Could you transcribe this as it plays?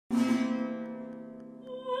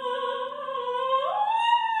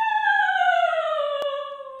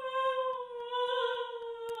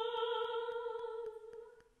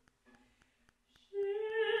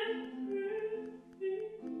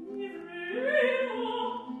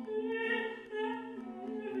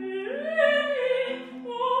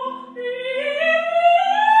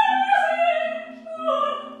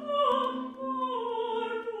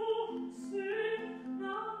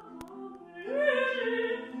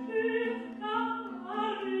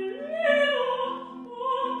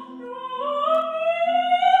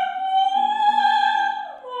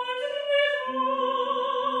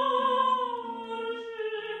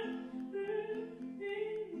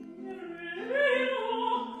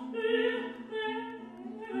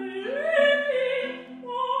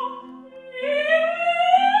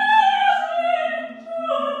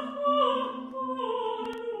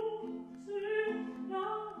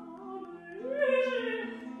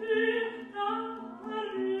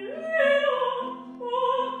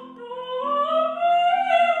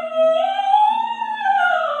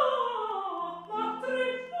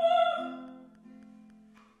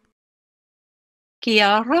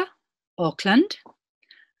Kiara, Auckland.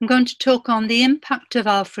 I'm going to talk on the impact of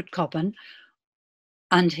Alfred Cobban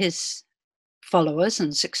and his followers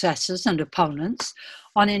and successors and opponents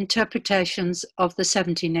on interpretations of the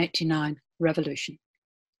 1789 revolution.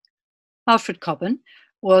 Alfred Cobban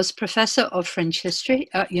was Professor of French History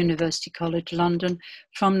at University College London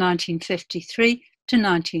from 1953 to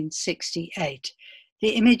 1968. The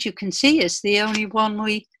image you can see is the only one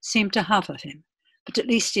we seem to have of him, but at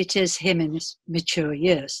least it is him in his mature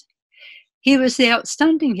years. He was the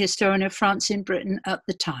outstanding historian of France in Britain at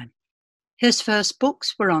the time. His first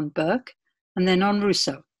books were on Burke and then on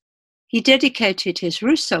Rousseau. He dedicated his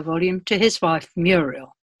Rousseau volume to his wife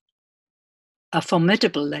Muriel, a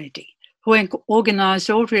formidable lady who organised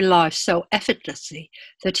ordinary life so effortlessly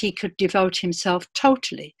that he could devote himself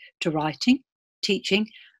totally to writing, teaching,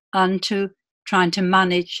 and to trying to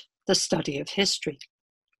manage the study of history.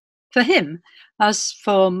 For him, as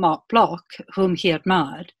for Marc Bloch, whom he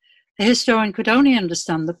admired, the historian could only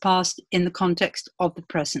understand the past in the context of the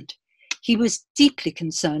present. He was deeply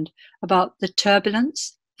concerned about the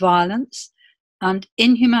turbulence, violence, and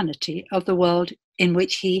inhumanity of the world in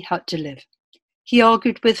which he had to live. He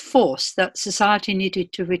argued with force that society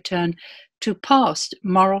needed to return to past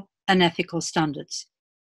moral and ethical standards.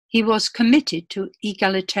 He was committed to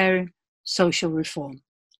egalitarian social reform.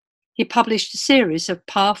 He published a series of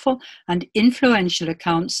powerful and influential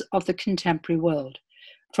accounts of the contemporary world,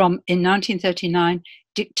 from, in 1939,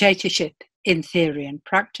 Dictatorship in Theory and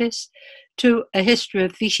Practice, to A History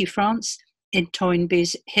of Vichy France in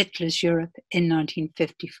Toynbee's Hitler's Europe in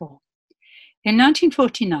 1954. In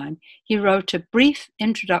 1949, he wrote a brief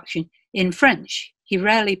introduction in French, he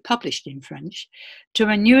rarely published in French, to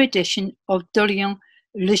a new edition of D'Orléans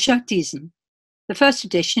Le Chartisme. The first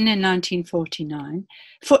edition in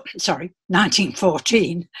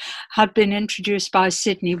 1914 had been introduced by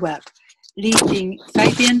Sidney Webb, leading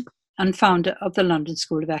Fabian and founder of the London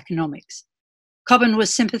School of Economics. Cobban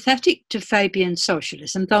was sympathetic to Fabian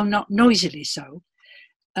socialism, though not noisily so.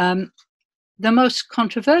 The most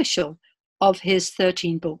controversial of his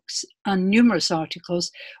 13 books and numerous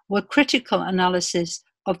articles were critical analysis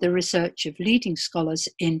of the research of leading scholars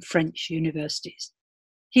in French universities.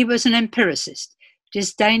 He was an empiricist,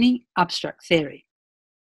 disdaining abstract theory.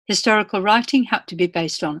 Historical writing had to be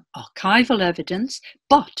based on archival evidence,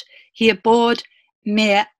 but he abhorred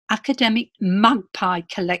mere academic magpie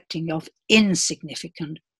collecting of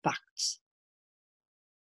insignificant facts.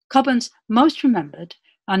 Cobban's most remembered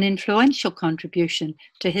and influential contribution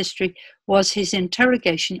to history was his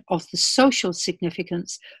interrogation of the social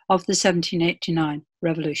significance of the 1789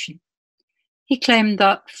 revolution. He claimed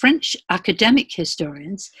that French academic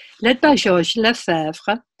historians, led by Georges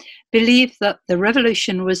Lefebvre, believed that the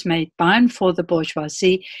revolution was made by and for the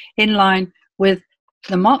bourgeoisie, in line with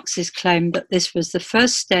the Marxist claim that this was the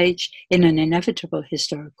first stage in an inevitable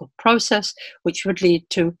historical process which would lead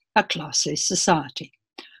to a classless society.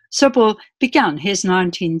 Sobol began his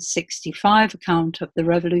 1965 account of the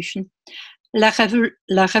revolution. La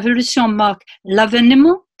révolution marque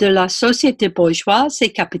l'avènement de la société bourgeoise et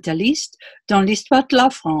capitaliste dans l'histoire de la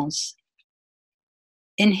France.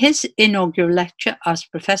 In his inaugural lecture as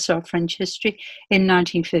Professor of French History in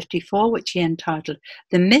 1954, which he entitled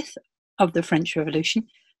The Myth of the French Revolution,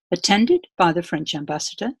 attended by the French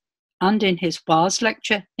ambassador, and in his Wales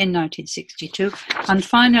lecture in 1962, and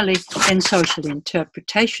finally in Social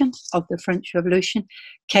Interpretation of the French Revolution,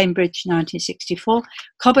 Cambridge 1964,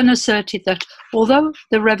 Cobban asserted that although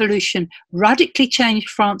the revolution radically changed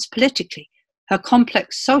France politically, her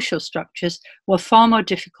complex social structures were far more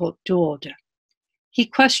difficult to order. He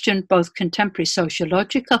questioned both contemporary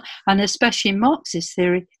sociological and especially Marxist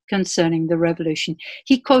theory concerning the revolution.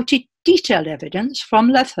 He quoted detailed evidence from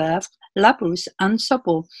Lefebvre, Labrousse, and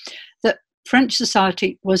Sobol that French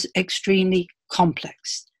society was extremely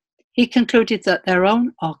complex. He concluded that their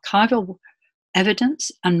own archival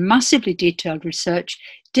evidence and massively detailed research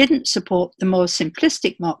didn't support the more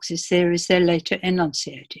simplistic Marxist theories they later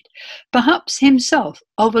enunciated, perhaps himself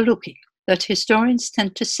overlooking that historians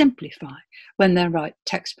tend to simplify when they write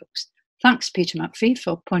textbooks. Thanks, Peter McPhee,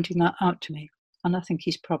 for pointing that out to me, and I think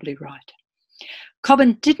he's probably right.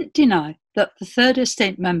 Cobban didn't deny that the Third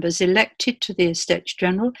Estate members elected to the Estates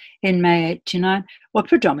General in May 1989 were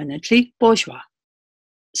predominantly bourgeois.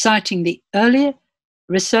 Citing the earlier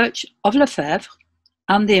research of Lefebvre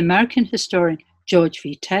and the American historian George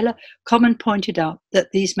V. Taylor, Cobban pointed out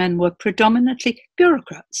that these men were predominantly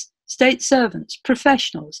bureaucrats, state servants,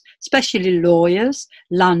 professionals, especially lawyers,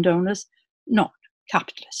 landowners, not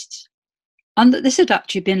capitalists. And that this had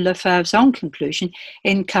actually been Lefebvre's own conclusion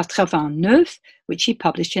in 89, which he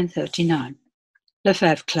published in 39.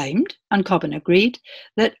 Lefebvre claimed, and Cobban agreed,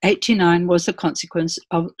 that 89 was the consequence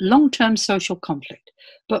of long-term social conflict,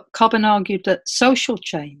 but Cobban argued that social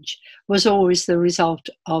change was always the result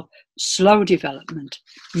of slow development,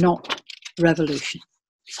 not revolution.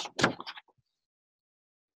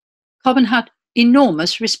 Cobban had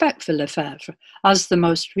enormous respect for Lefebvre as the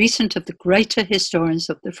most recent of the greater historians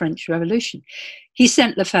of the French Revolution. He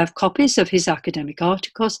sent Lefebvre copies of his academic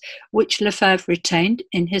articles, which Lefebvre retained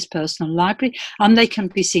in his personal library, and they can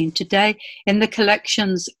be seen today in the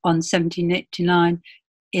collections on 1789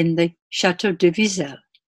 in the Château de Vizelle.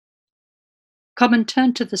 Cobban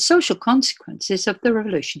turned to the social consequences of the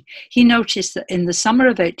revolution. He noticed that in the summer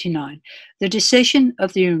of 89, the decision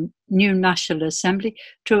of the new National Assembly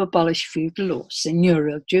to abolish feudal law,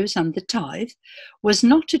 seigneurial dues and the tithe, was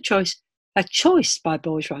not a choice by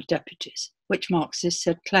bourgeois deputies, which Marxists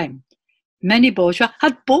had claimed. Many bourgeois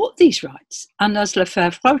had bought these rights, and as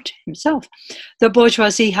Lefebvre wrote himself, the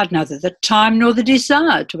bourgeoisie had neither the time nor the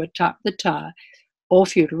desire to attack the tithe or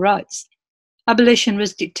feudal rights. Abolition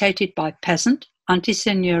was dictated by peasant,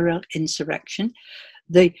 anti-seigneurial insurrection,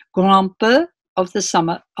 the Grand Peur of the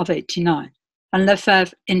summer of 89. And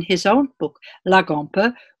Lefebvre, in his own book, La Grand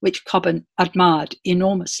Peur, which Cobban admired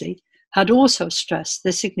enormously, had also stressed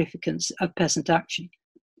the significance of peasant action.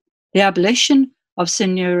 The abolition of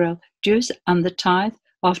seigneurial dues and the tithe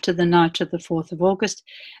after the night of the 4th of August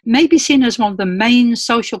may be seen as one of the main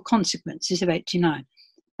social consequences of 89,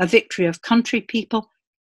 a victory of country people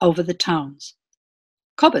over the towns.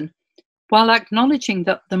 Cobban, while acknowledging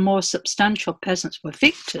that the more substantial peasants were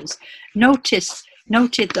victors,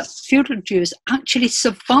 noted that feudal dues actually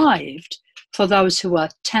survived for those who were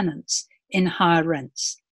tenants in higher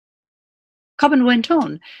rents. Cobban went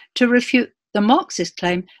on to refute the Marxist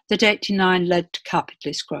claim that 89 led to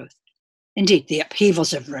capitalist growth. Indeed, the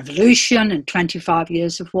upheavals of revolution and 25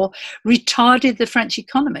 years of war retarded the French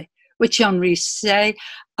economy, which Henri Say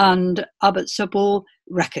and Albert Sabol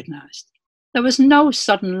recognised. There was no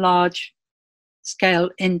sudden large-scale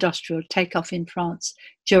industrial takeoff in France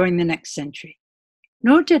during the next century,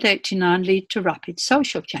 nor did 89 lead to rapid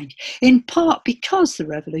social change, in part because the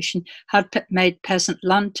revolution had made peasant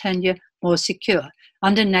land tenure more secure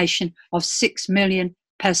and a nation of 6 million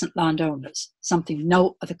peasant landowners, something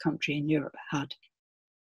no other country in Europe had.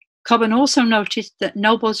 Cobban also noticed that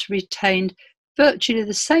nobles retained virtually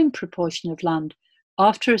the same proportion of land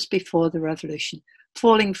after as before the revolution,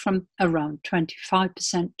 falling from around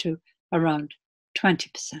 25% to around 20%.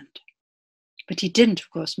 But he didn't, of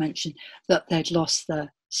course, mention that they'd lost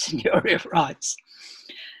their seigneurial rights.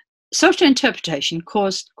 Social interpretation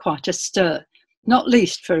caused quite a stir, not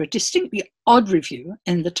least for a distinctly odd review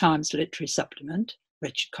in the Times Literary Supplement,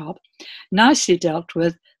 Richard Cobb, nicely dealt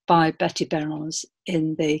with by Betty Berens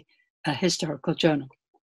in the Historical Journal.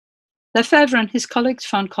 Lefebvre and his colleagues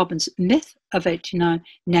found Cobban's myth of 89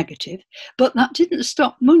 negative, but that didn't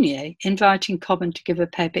stop Mounier inviting Cobban to give a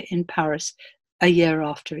paper in Paris a year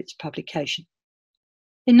after its publication.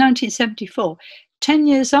 In 1974, 10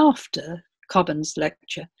 years after Cobban's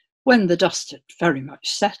lecture, when the dust had very much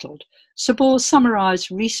settled, Sabol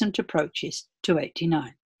summarised recent approaches to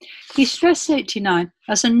 89. He stressed 89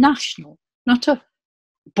 as a national, not a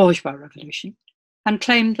bourgeois revolution, and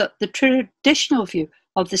claimed that the traditional view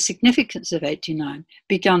of the significance of 89,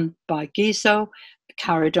 begun by Guizot,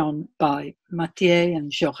 carried on by Mathieu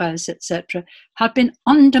and Jaurès, etc., had been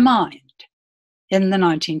undermined in the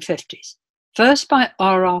 1950s. First by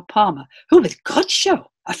R.R. Palmer, who with good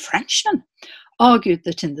show, a Frenchman, argued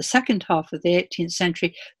that in the second half of the 18th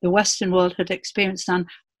century, the Western world had experienced an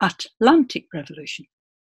Atlantic revolution.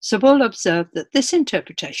 Sabol observed that this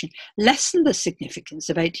interpretation lessened the significance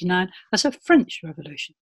of 89 as a French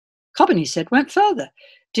revolution. Cobban, he said, went further,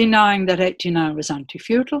 denying that 89 was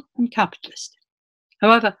anti-feudal and capitalist.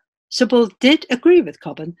 However, Sabol did agree with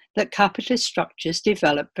Cobban that capitalist structures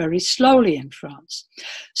developed very slowly in France.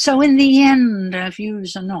 So in the end, our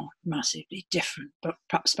views are not massively different, but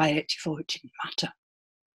perhaps by 84 it didn't matter.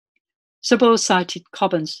 Sabol cited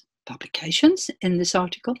Cobban's publications in this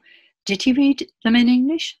article. Did he read them in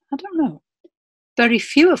English? I don't know. Very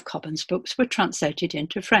few of Cobban's books were translated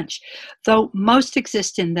into French, though most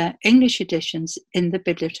exist in their English editions in the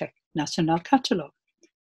Bibliothèque Nationale Catalogue.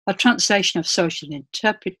 A translation of Social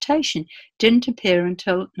Interpretation didn't appear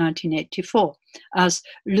until 1984 as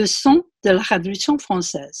Leçons de la Révolution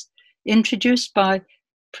Française, introduced by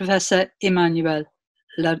Professor Emmanuel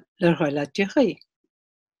Leroy-Ladurie.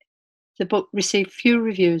 The book received few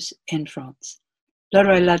reviews in France.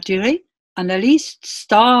 Leroy-Ladurie, an elite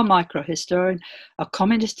star microhistorian, a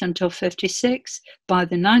communist until 1956, by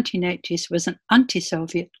the 1980s was an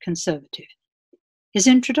anti-Soviet conservative. His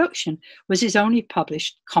introduction was his only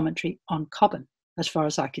published commentary on Cobban, as far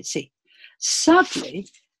as I could see. Sadly,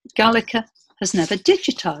 Gallica has never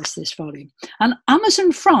digitised this volume, and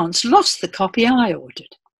Amazon France lost the copy I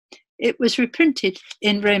ordered. It was reprinted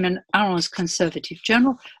in Raymond Aron's conservative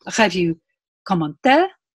journal, Revue Commentaire,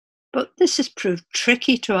 but this has proved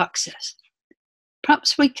tricky to access.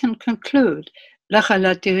 Perhaps we can conclude Le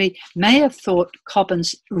Relateri may have thought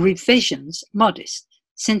Cobban's revisions modest,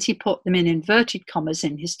 since he put them in inverted commas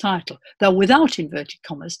in his title, though without inverted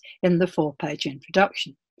commas in the 4-page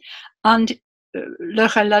introduction. And Le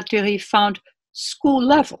Relateri found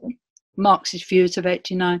school-level Marxist views of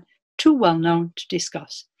 89 too well known to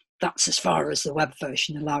discuss. That's as far as the web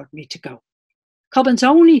version allowed me to go. Cobban's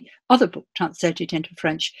only other book translated into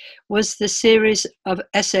French was the series of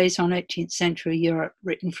essays on 18th century Europe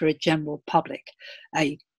written for a general public,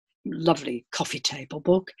 a lovely coffee table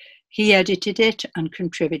book. He edited it and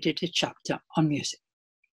contributed a chapter on music.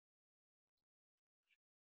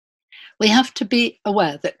 We have to be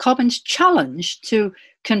aware that Cobban's challenge to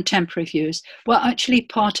contemporary views were actually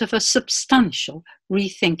part of a substantial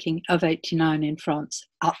rethinking of 89 in France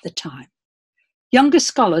at the time. Younger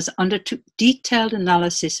scholars undertook detailed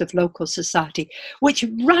analysis of local society, which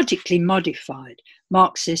radically modified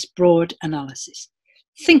Marxist broad analysis.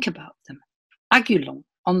 Think about them. Aguilon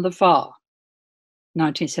on the Var,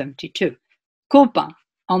 1972. Cobban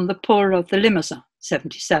on the poor of the Limousin,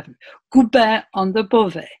 77. Goubert on the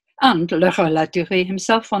Beauvais, and Le Relateri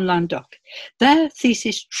himself on Languedoc. Their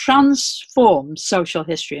thesis transformed social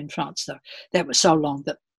history in France, though. They were so long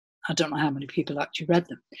that I don't know how many people actually read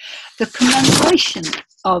them. The commemoration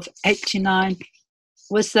of 89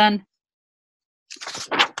 was then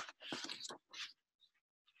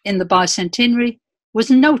in the bicentenary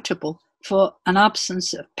was notable for an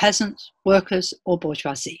absence of peasants, workers, or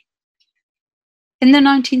bourgeoisie. In the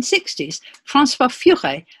 1960s, François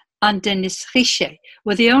Furet and Denis Richet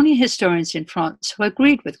were the only historians in France who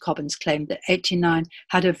agreed with Cobban's claim that 89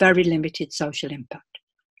 had a very limited social impact.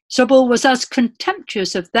 Sobol was as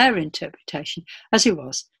contemptuous of their interpretation as he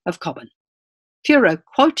was of Cobban. Furet,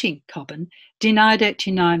 quoting Cobban, denied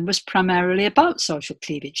 89 was primarily about social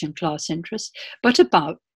cleavage and class interests, but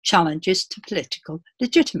about challenges to political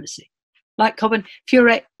legitimacy. Like Cobban,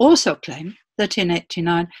 Furet also claimed that in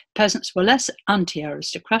 89 peasants were less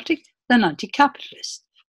anti-aristocratic than anti-capitalist.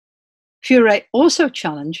 Furet also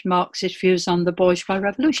challenged Marxist views on the bourgeois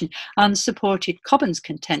revolution and supported Cobban's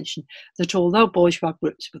contention that although bourgeois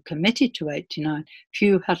groups were committed to 89,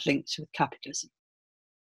 few had links with capitalism.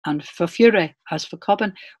 And for Furet, as for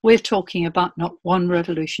Cobban, we're talking about not one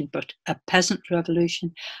revolution, but a peasant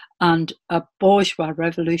revolution and a bourgeois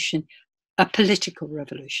revolution, a political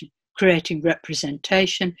revolution, creating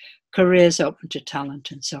representation, careers open to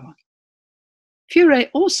talent, and so on. Furet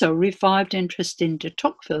also revived interest in de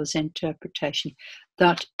Tocqueville's interpretation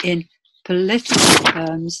that in political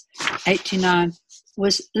terms, 89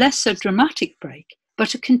 was less a dramatic break,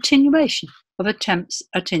 but a continuation of attempts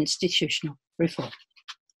at institutional reform.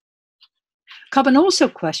 Cobban also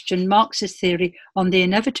questioned Marxist theory on the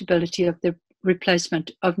inevitability of the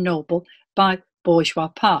replacement of noble by bourgeois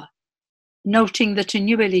power, noting that a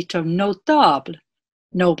new elite of notables,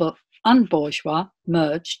 noble and bourgeois,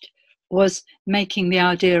 merged, was making the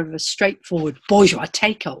idea of a straightforward bourgeois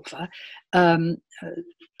takeover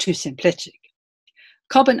too simplistic.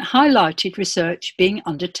 Cobban highlighted research being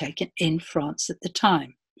undertaken in France at the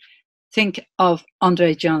time. Think of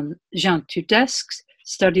André Jean Tudesque's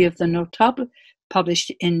study of the Notables,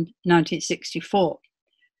 published in 1964.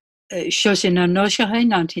 Chaussina Nogeret,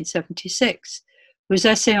 1976, whose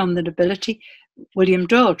essay on the nobility William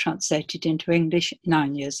Doyle translated into English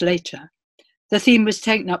 9 years later. The theme was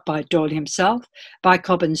taken up by Doyle himself, by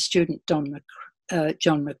Cobban's student John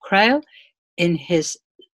McCrail in his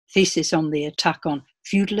thesis on the attack on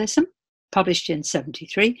feudalism, published in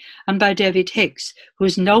 73, and by David Higgs,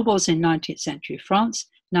 whose Nobles in 19th Century France,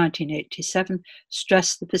 1987,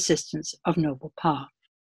 stressed the persistence of noble power.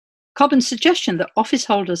 Cobban's suggestion that office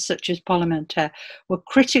holders such as parlementaires were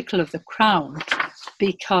critical of the crown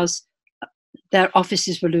because their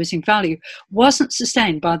offices were losing value wasn't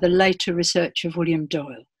sustained by the later research of William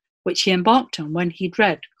Doyle, which he embarked on when he'd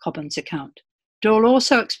read Cobban's account. Doyle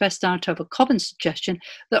also expressed doubt over Cobban's suggestion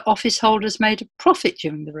that office holders made a profit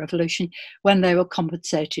during the Revolution when they were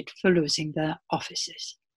compensated for losing their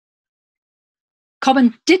offices.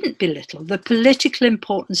 Cobban didn't belittle the political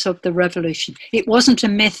importance of the Revolution. It wasn't a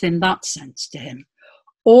myth in that sense to him,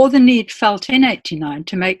 or the need felt in 89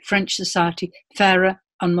 to make French society fairer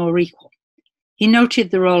and more equal. He noted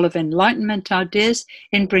the role of Enlightenment ideas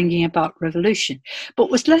in bringing about revolution, but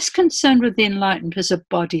was less concerned with the Enlightenment as a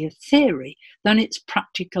body of theory than its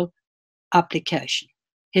practical application.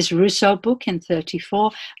 His Rousseau book in 34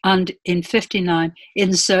 and in 59,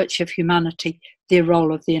 In Search of Humanity, the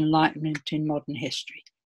role of the Enlightenment in modern history.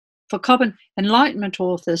 For Cobban, Enlightenment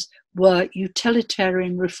authors were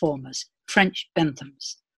utilitarian reformers, French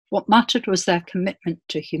Benthams. What mattered was their commitment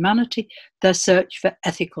to humanity, their search for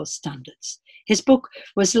ethical standards. His book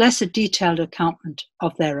was less a detailed account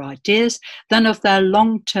of their ideas than of their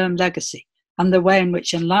long-term legacy and the way in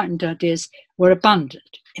which enlightened ideas were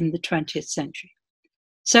abandoned in the 20th century.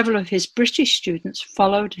 Several of his British students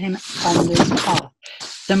followed him on this path,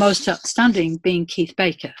 the most outstanding being Keith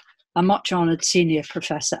Baker, a much-honoured senior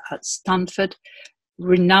professor at Stanford,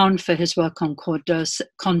 renowned for his work on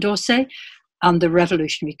Condorcet and the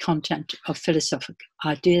revolutionary content of philosophical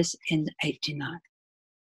ideas in 89.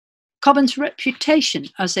 Cobban's reputation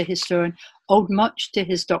as a historian owed much to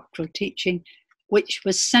his doctoral teaching, which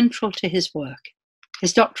was central to his work.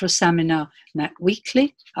 His doctoral seminar met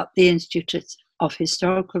weekly at the Institute of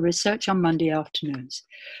Historical Research on Monday afternoons.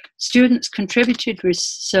 Students contributed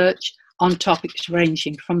research on topics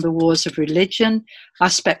ranging from the wars of religion,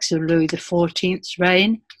 aspects of Louis XIV's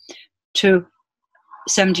reign, to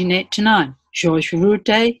 1789, Georges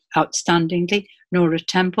Rudé, outstandingly, Nora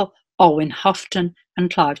Temple, Owen Houghton,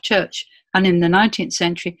 and Clive Church, and in the 19th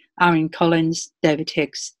century, Aaron Collins, David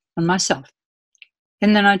Higgs, and myself.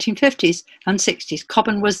 In the 1950s and 60s,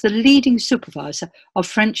 Cobban was the leading supervisor of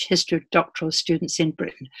French history doctoral students in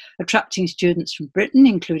Britain, attracting students from Britain,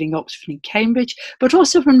 including Oxford and Cambridge, but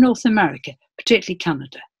also from North America, particularly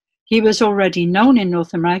Canada. He was already known in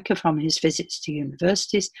North America from his visits to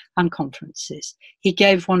universities and conferences. He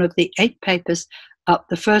gave one of the 8 papers at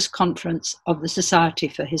the first conference of the Society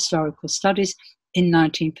for Historical Studies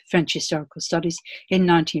French Historical Studies in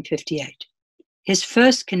 1958. His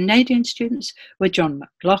first Canadian students were John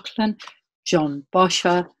McLaughlin, John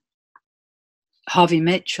Bosher, Harvey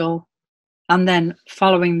Mitchell, and then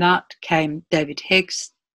following that came David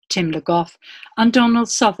Higgs, Tim Le Goff, and Donald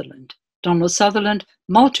Sutherland. Donald Sutherland,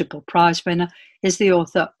 multiple prize winner, is the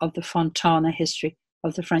author of the Fontana History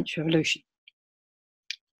of the French Revolution.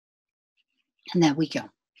 And there we go.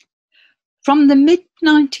 From the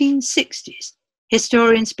mid-1960s,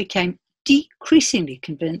 historians became decreasingly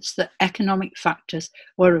convinced that economic factors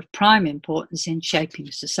were of prime importance in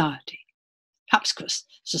shaping society. Perhaps because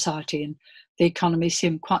society and the economy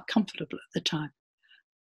seemed quite comfortable at the time.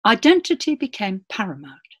 Identity became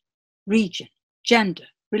paramount. Region, gender,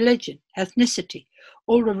 religion, ethnicity,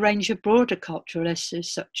 or a range of broader cultural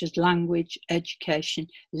issues such as language, education,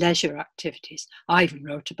 leisure activities. I even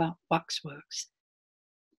wrote about waxworks.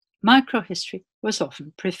 Microhistory was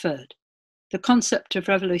often preferred. The concept of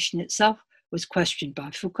revolution itself was questioned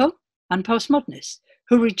by Foucault and postmodernists,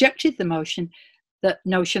 who rejected the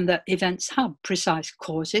notion that events had precise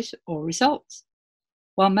causes or results.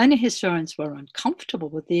 While many historians were uncomfortable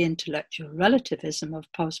with the intellectual relativism of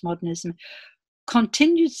postmodernism,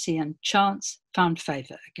 contingency and chance found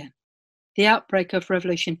favour again. The outbreak of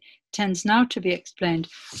revolution tends now to be explained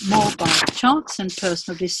more by chance and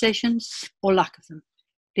personal decisions, or lack of them.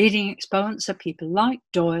 Leading exponents are people like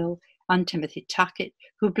Doyle and Timothy Tackett,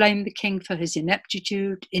 who blame the king for his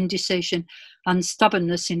ineptitude, indecision, and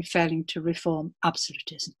stubbornness in failing to reform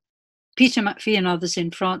absolutism. Peter McPhee and others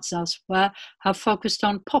in France elsewhere have focused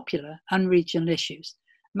on popular and regional issues.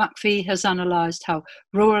 McPhee has analysed how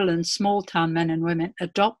rural and small-town men and women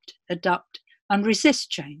adopt, adapt, and resist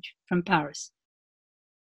change from Paris.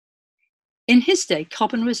 In his day,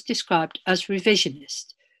 Cobban was described as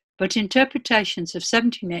revisionist, but interpretations of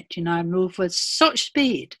 1789 moved with such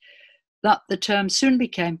speed that the term soon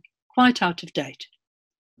became quite out of date.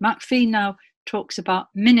 McPhee now talks about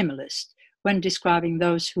minimalist when describing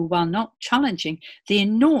those who, while not challenging the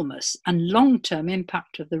enormous and long-term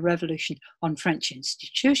impact of the revolution on French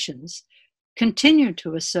institutions, continued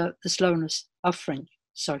to assert the slowness of French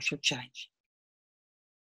social change.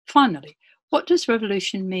 Finally, what does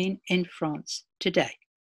revolution mean in France today?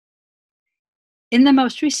 In the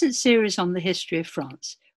most recent series on the history of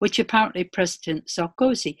France, which apparently President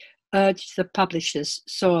Sarkozy urged the publishers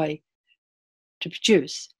Seuil to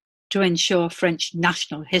produce to ensure French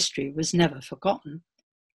national history was never forgotten,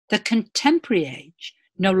 the contemporary age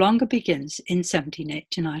no longer begins in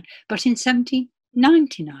 1789, but in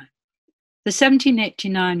 1799. The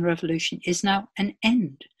 1789 revolution is now an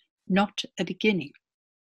end, not a beginning.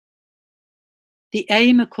 The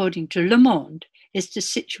aim, according to Le Monde, is to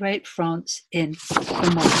situate France in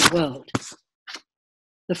the modern world.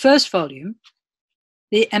 The first volume,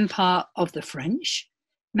 The Empire of the French,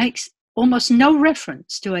 makes almost no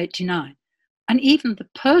reference to 89, and even the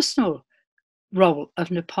personal role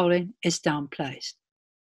of Napoleon is downplayed.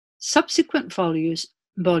 Subsequent volumes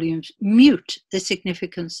mute the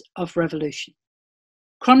significance of revolution,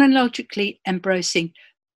 chronologically embracing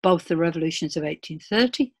both the revolutions of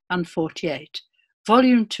 1830 and 48.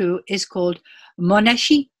 Volume 2 is called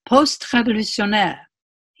Monarchie post-révolutionnaire.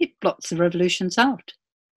 It blots the revolutions out.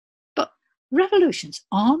 But revolutions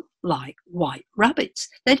aren't like white rabbits.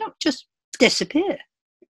 They don't just disappear.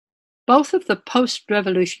 Both of the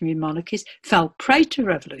post-revolutionary monarchies fell prey to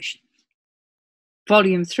revolution.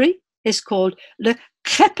 Volume 3 is called Le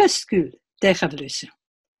Crépuscule des Révolutions.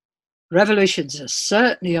 Revolutions are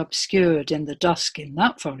certainly obscured in the dusk in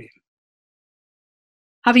that volume.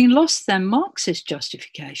 Having lost their Marxist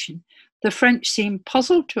justification, the French seem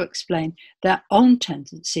puzzled to explain their own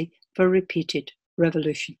tendency for repeated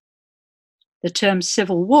revolution. The term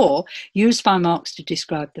civil war, used by Marx to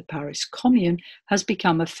describe the Paris Commune, has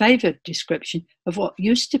become a favoured description of what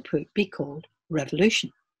used to be called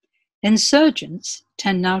revolution. Insurgents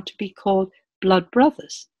tend now to be called blood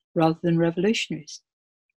brothers rather than revolutionaries.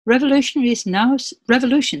 Revolutions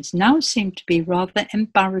now seem to be rather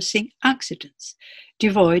embarrassing accidents,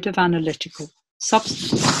 devoid of analytical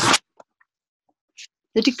substance.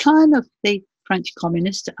 The decline of the French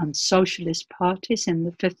Communist and Socialist parties in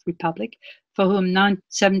the Fifth Republic, for whom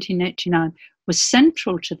 1789 was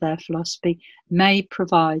central to their philosophy, may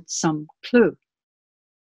provide some clue.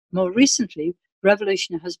 More recently,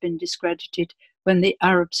 revolution has been discredited when the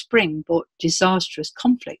Arab Spring brought disastrous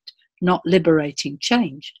conflict, not liberating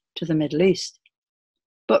change, to the Middle East.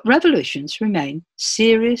 But revolutions remain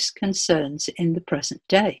serious concerns in the present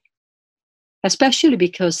day, especially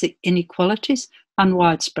because the inequalities and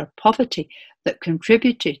widespread poverty that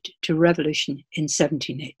contributed to revolution in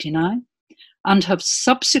 1789 and have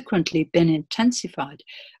subsequently been intensified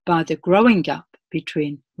by the growing gap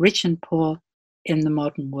between rich and poor in the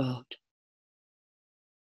modern world.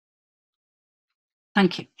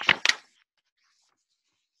 Thank you.